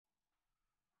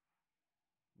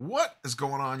What is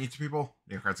going on, YouTube people?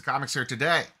 New Cards and Comics here.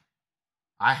 Today,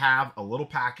 I have a little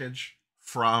package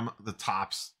from the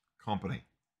Topps company.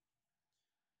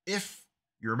 If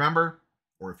you remember,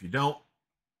 or if you don't,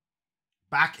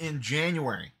 back in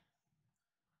January,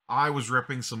 I was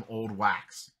ripping some old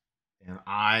wax, and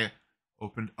I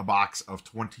opened a box of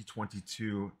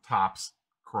 2022 Topps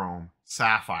Chrome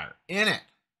Sapphire. In it,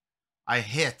 I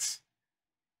hit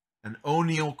an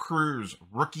O'Neal Cruz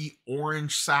rookie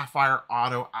orange sapphire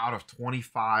auto out of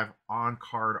 25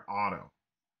 on-card auto.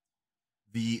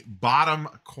 The bottom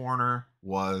corner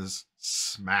was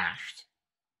smashed.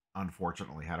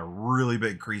 Unfortunately, had a really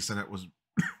big crease in it, was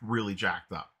really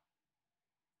jacked up.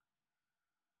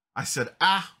 I said,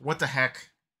 what the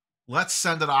heck? Let's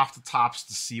send it off to Topps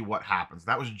to see what happens.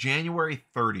 That was January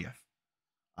 30th.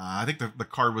 I think the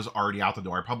card was already out the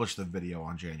door. I published the video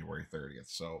on January 30th,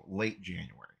 so late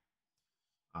January.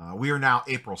 We are now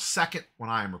April 2nd when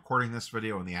I am recording this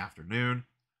video in the afternoon,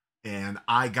 and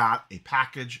I got a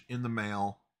package in the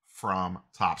mail from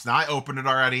Topps. Now, I opened it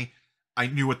already. I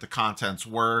knew what the contents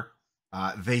were.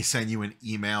 They send you an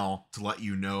email to let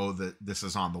you know that this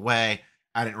is on the way.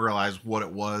 I didn't realize what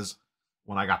it was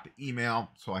when I got the email,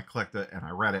 so I clicked it and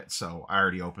I read it, so I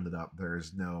already opened it up.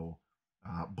 There's no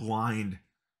blind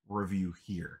review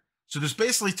here. So this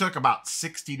basically took about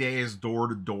 60 days door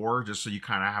to door, just so you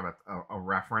kind of have a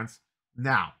reference.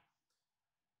 Now,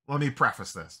 let me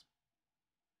preface this.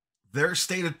 Their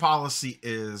stated policy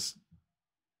is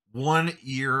 1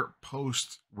 year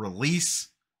post-release,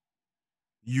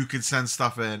 you could send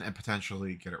stuff in and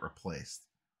potentially get it replaced.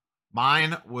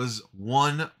 Mine was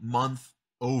 1 month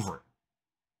over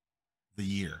the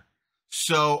year.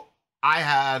 So I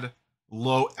had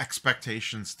low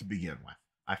expectations to begin with.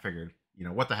 I figured, you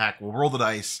know, what the heck, we'll roll the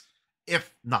dice.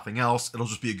 If nothing else, it'll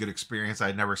just be a good experience. I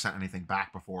had never sent anything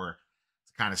back before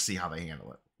to kind of see how they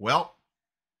handle it. Well,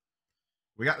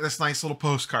 we got this nice little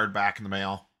postcard back in the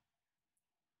mail.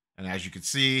 And as you can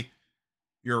see,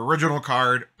 your original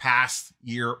card, past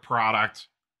year product,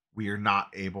 we are not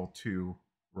able to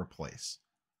replace.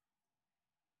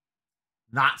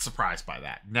 Not surprised by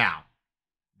that. Now,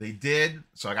 they did,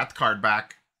 so I got the card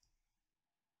back.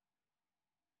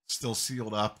 Still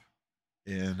sealed up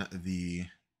in the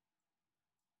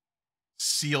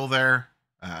seal there.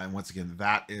 And once again,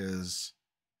 that is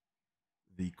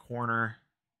the corner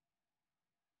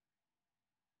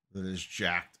that is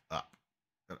jacked up.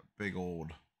 Got a big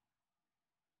old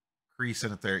crease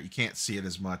in it there. You can't see it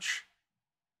as much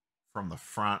from the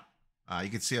front. You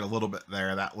can see it a little bit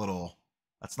there.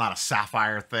 That's not a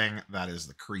sapphire thing. That is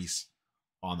the crease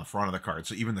on the front of the card.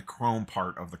 So even the chrome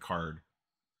part of the card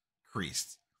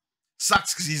creased.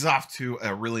 Sucks because he's off to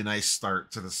a really nice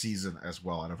start to the season as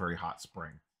well in a very hot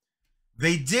spring.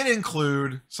 They did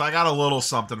include, so I got a little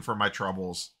something for my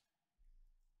troubles,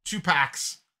 2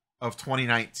 packs of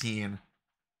 2019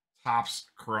 Topps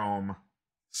Chrome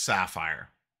Sapphire.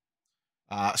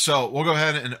 So we'll go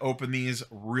ahead and open these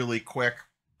really quick.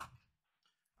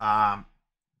 Not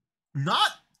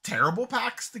terrible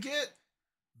packs to get.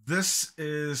 This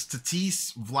is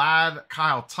Tatis, Vlad,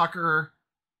 Kyle Tucker,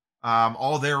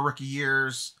 all their rookie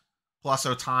years, plus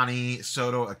Ohtani,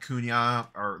 Soto, Acuna,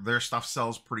 or their stuff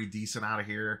sells pretty decent out of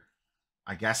here.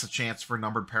 I guess a chance for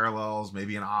numbered parallels,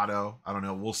 maybe an auto. I don't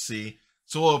know. We'll see.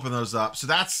 So we'll open those up. So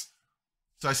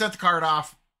I sent the card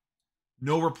off.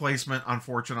 No replacement,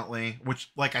 unfortunately,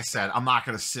 which, like I said, I'm not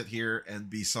going to sit here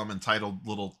and be some entitled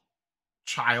little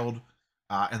child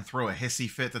and throw a hissy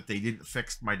fit that they didn't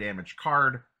fix my damaged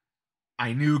card.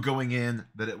 I knew going in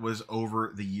that it was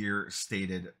over the year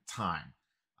stated time.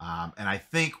 And I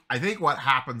think what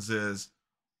happens is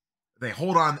they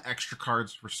hold on to extra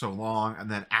cards for so long, and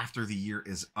then after the year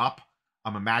is up,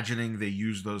 I'm imagining they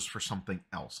use those for something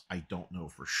else. I don't know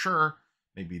for sure.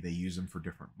 Maybe they use them for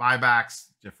different buybacks,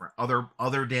 different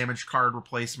other damaged card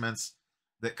replacements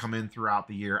that come in throughout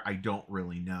the year. I don't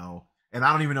really know. And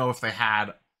I don't even know if they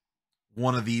had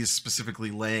one of these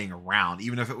specifically laying around.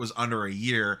 Even if it was under a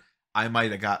year, I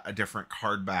might have got a different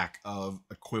card back of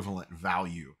equivalent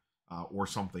value or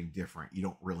something different. You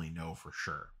don't really know for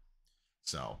sure.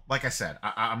 So, like I said,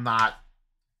 I'm not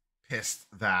pissed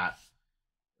that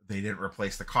they didn't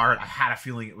replace the card. I had a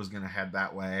feeling it was going to head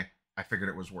that way. I figured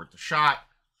it was worth a shot.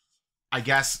 I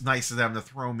guess nice of them to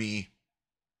throw me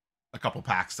a couple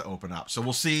packs to open up. So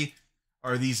we'll see.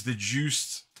 Are these the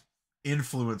juiced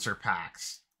influencer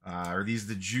packs? Are these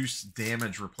the juiced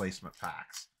damage replacement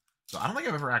packs? So I don't think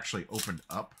I've ever actually opened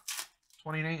up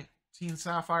 2019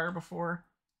 Sapphire before.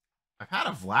 I've had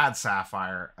a Vlad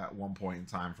Sapphire at one point in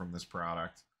time from this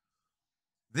product.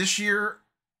 This year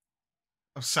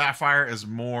of Sapphire is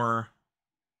more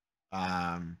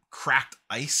cracked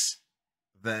ice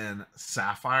than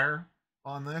sapphire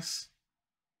on this.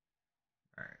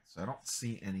 All right, so I don't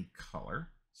see any color.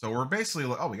 So we're basically,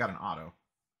 oh, we got an auto.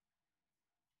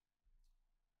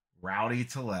 Rowdy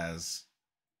Tellez.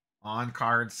 On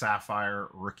card sapphire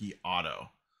rookie auto.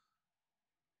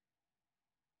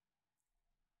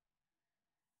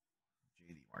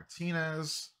 JD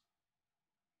Martinez.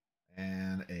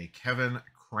 And a Kevin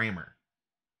Kramer.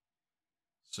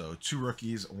 So 2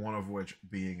 rookies, one of which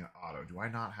being an auto. Do I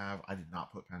not have? I did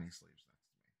not put penny sleeves next to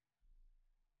me.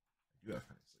 I do have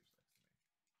penny sleeves next to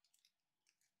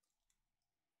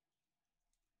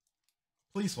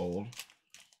me. Please hold.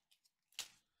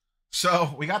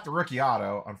 So we got the rookie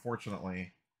auto,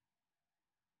 unfortunately.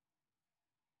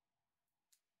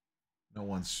 No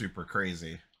one's super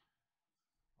crazy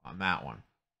on that one.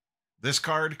 This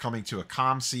card coming to a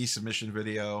ComC submission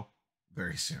video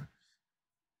very soon.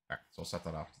 All right, so I'll set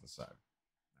that off to the side.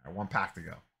 All right, 1 pack to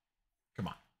go. Come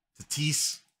on.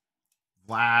 Tatis,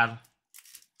 Vlad,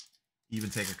 even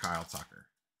take a Kyle Tucker.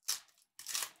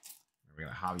 We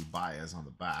got a Javi Baez on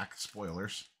the back.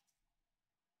 Spoilers.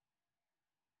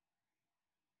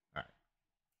 All right.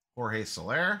 Jorge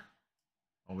Soler.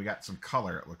 Oh, we got some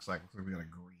color, it looks like. Looks like we got a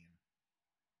green.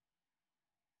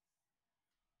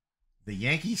 The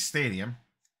Yankee Stadium.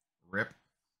 Rip.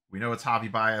 We know it's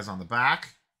Javi Baez on the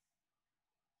back.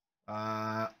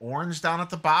 Orange down at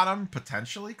the bottom.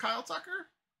 Potentially Kyle Tucker.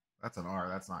 That's an R.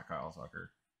 That's not Kyle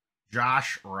Tucker.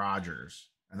 Josh Rogers.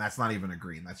 And that's not even a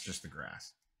green. That's just the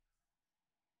grass.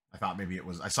 I thought maybe it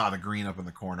was... I saw the green up in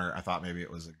the corner. I thought maybe it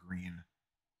was a green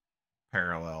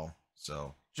parallel.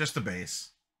 So, just the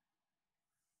base.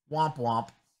 Womp womp.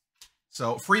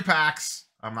 So, free packs.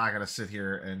 I'm not going to sit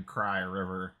here and cry a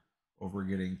river over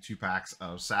getting 2 packs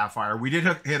of Sapphire. We did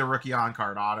hit a rookie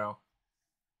on-card auto.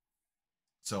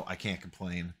 So, I can't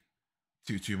complain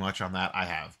too much on that. I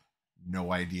have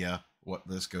no idea what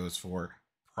this goes for.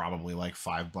 Probably like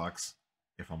 $5.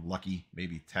 If I'm lucky,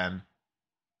 maybe 10.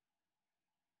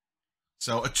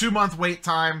 So, a 2-month wait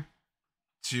time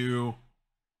to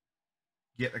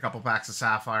get a couple packs of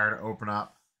Sapphire to open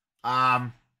up.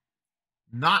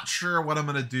 Not sure what I'm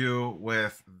going to do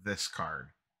with this card.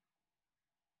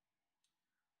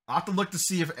 I'll have to look to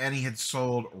see if any had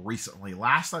sold recently.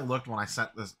 Last I looked when I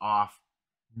sent this off,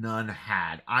 none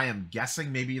had. I am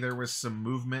guessing maybe there was some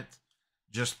movement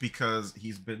just because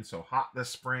he's been so hot this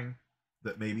spring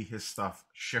that maybe his stuff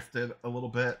shifted a little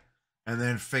bit, and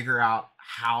then figure out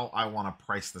how I want to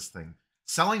price this thing.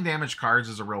 Selling damaged cards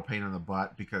is a real pain in the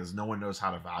butt because no one knows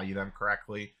how to value them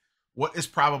correctly. What is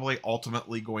probably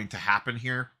ultimately going to happen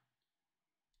here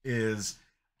is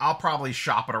I'll probably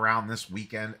shop it around this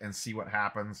weekend and see what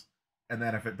happens. And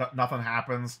then if nothing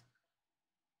happens,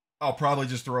 I'll probably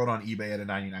just throw it on eBay at a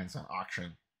 99-cent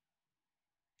auction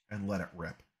and let it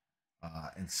rip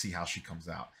and see how she comes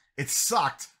out. It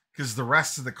sucked because the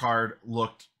rest of the card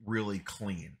looked really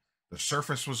clean. The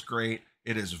surface was great.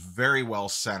 It is very well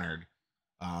centered.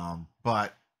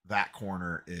 But that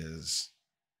corner is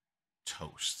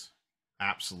toast.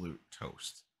 Absolute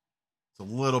toast. It's a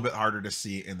little bit harder to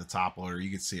see in the top loader. You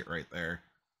can see it right there.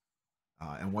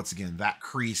 And once again, that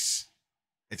crease,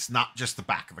 it's not just the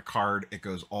back of the card. It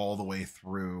goes all the way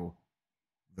through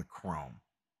the chrome.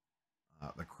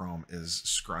 The chrome is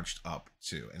scrunched up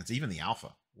too. And it's even the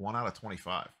alpha. 1 out of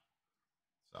 25.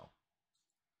 So.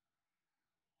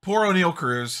 Poor O'Neal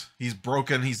Cruz. He's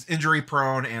broken. He's injury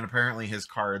prone. And apparently his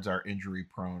cards are injury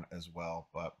prone as well.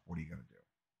 But what are you going to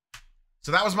do?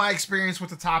 So that was my experience with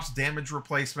the Topps damage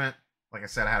replacement. Like I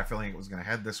said, I had a feeling it was going to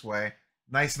head this way.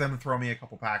 Nice of them to throw me a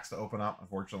couple packs to open up.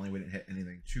 Unfortunately, we didn't hit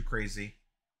anything too crazy.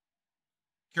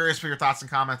 Curious for your thoughts and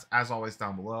comments, as always,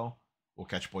 down below. We'll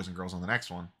catch you boys and girls on the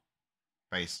next one.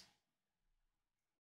 Peace.